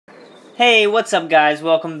Hey, what's up guys?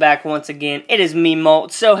 Welcome back once again. It is me,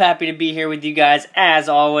 Molt. So happy to be here with you guys as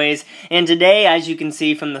always. And today, as you can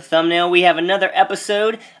see from the thumbnail, we have another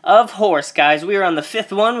episode of H.O.R.S.E, guys. We are on the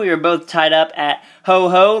 5th one. We were both tied up at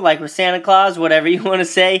Ho-Ho, like we're Santa Claus, whatever you want to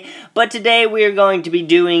say. But today we are going to be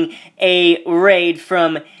doing a raid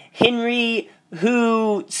from Henry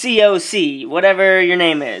Who COC, whatever your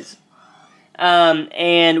name is.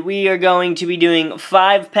 And we are going to be doing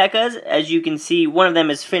 5 P.E.K.K.As. As you can see, one of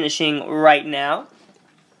them is finishing right now.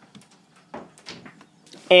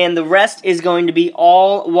 And the rest is going to be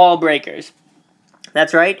all Wallbrakers.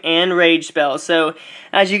 That's right, and rage spells. So,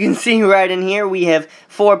 as you can see right in here, we have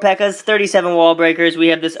 4 P.E.K.K.As, 37 Wallbrakers. We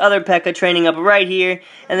have this other P.E.K.K.A training up right here.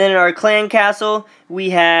 And then in our clan castle,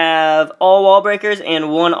 we have all Wallbrakers and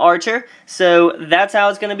 1 archer. So, that's how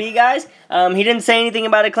it's going to be, guys. He didn't say anything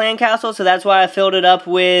about a clan castle, so that's why I filled it up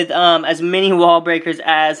with as many Wallbrakers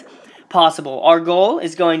as possible. Our goal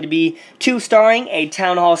is going to be 2-starring a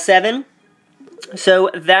Town Hall 7. So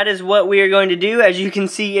that is what we are going to do. As you can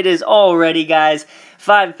see, it is all ready, guys.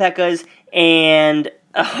 5 P.E.K.K.As and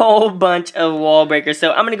a whole bunch of Wallbrakers.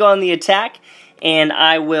 So I'm going to go on the attack, and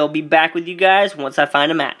I will be back with you guys once I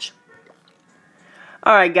find a match.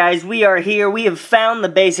 Alright guys, we are here. We have found the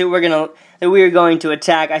base that we are going to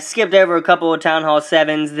attack. I skipped over a couple of Town Hall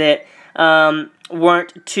 7s that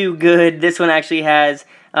weren't too good. This one actually has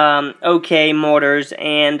OK mortars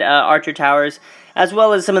and archer towers, as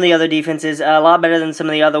well as some of the other defenses, a lot better than some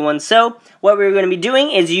of the other ones. So, what we're going to be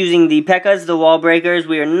doing is using the P.E.K.K.As, the Wallbrakers.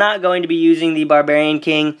 We are not going to be using the Barbarian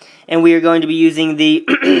King, and we are going to be using the,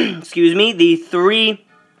 excuse me, the 3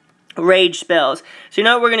 rage spells. So you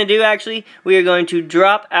know what we're going to do, actually? We are going to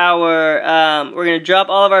drop our, we're going to drop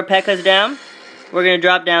all of our P.E.K.K.As down. We're going to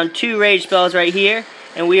drop down 2 rage spells right here,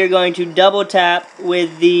 and we are going to double tap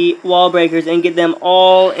with the Wallbrakers and get them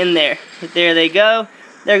all in there. There they go.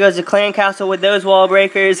 There goes the clan castle with those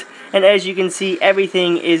Wallbrakers, and as you can see,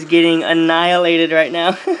 everything is getting annihilated right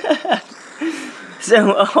now.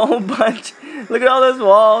 So, a whole bunch. Look at all those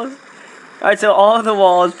walls. Alright, so all of the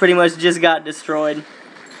walls pretty much just got destroyed.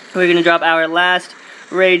 We're going to drop our last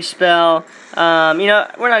rage spell. You know,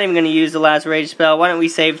 we're not even going to use the last rage spell. Why don't we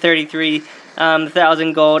save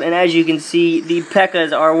 33,000 gold? And as you can see, the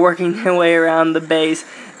P.E.K.K.As are working their way around the base.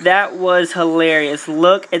 That was hilarious.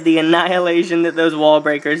 Look at the annihilation that those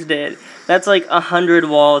Wallbrakers did. That's like 100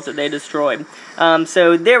 walls that they destroyed.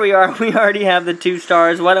 So there we are. We already have the 2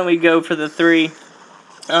 stars. Why don't we go for the 3?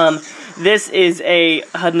 This is a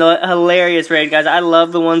hilarious raid, guys. I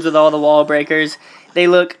love the ones with all the Wallbrakers. They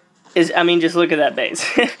look, I mean, just look at that base.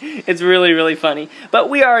 It's really, really funny. But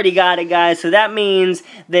we already got it, guys. So that means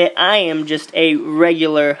that I am just a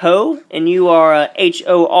regular Ho, and you are a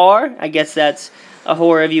H.O.R. I guess that's a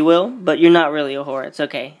whore, if you will, but you're not really a whore. It's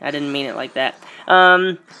okay. I didn't mean it like that.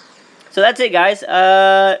 So that's it, guys.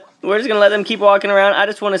 We're just going to let them keep walking around. I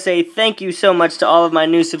just want to say thank you so much to all of my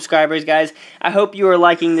new subscribers, guys. I hope you are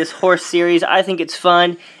liking this H.O.R.S.E series. I think it's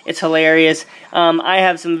fun. It's hilarious. I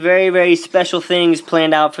have some very, very special things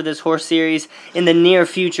planned out for this H.O.R.S.E series in the near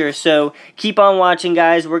future. So keep on watching,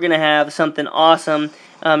 guys. We're going to have something awesome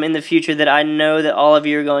in the future that I know that all of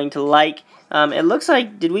you are going to like. It looks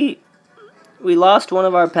like, we lost one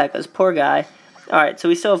of our P.E.K.K.As. Poor guy. Alright, so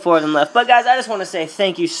we still have 4 of them left. But guys, I just want to say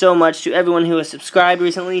thank you so much to everyone who has subscribed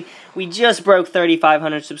recently. We just broke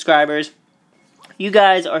 3,500 subscribers. You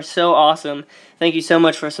guys are so awesome. Thank you so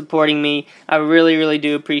much for supporting me. I really, really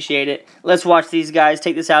do appreciate it. Let's watch these guys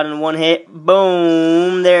take this out in one hit.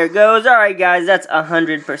 Boom. There it goes. Alright, guys, that's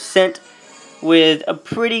 100% with a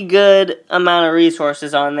pretty good amount of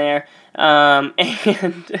resources on there. And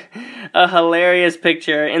a hilarious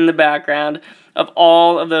picture in the background of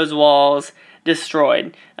all of those walls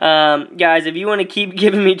destroyed. Guys, if you want to keep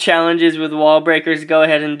giving me challenges with Wallbrakers, go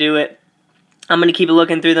ahead and do it. I'm going to keep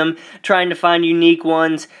looking through them, trying to find unique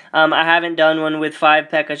ones. I haven't done one with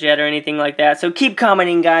 5 P.E.K.K.As yet or anything like that. So keep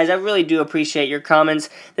commenting, guys. I really do appreciate your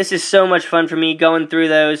comments. This is so much fun for me going through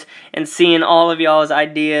those and seeing all of y'all's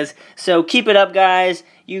ideas. So keep it up, guys.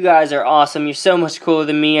 You guys are awesome. You're so much cooler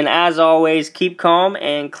than me. And as always, keep calm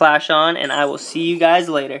and clash on. And I will see you guys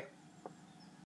later.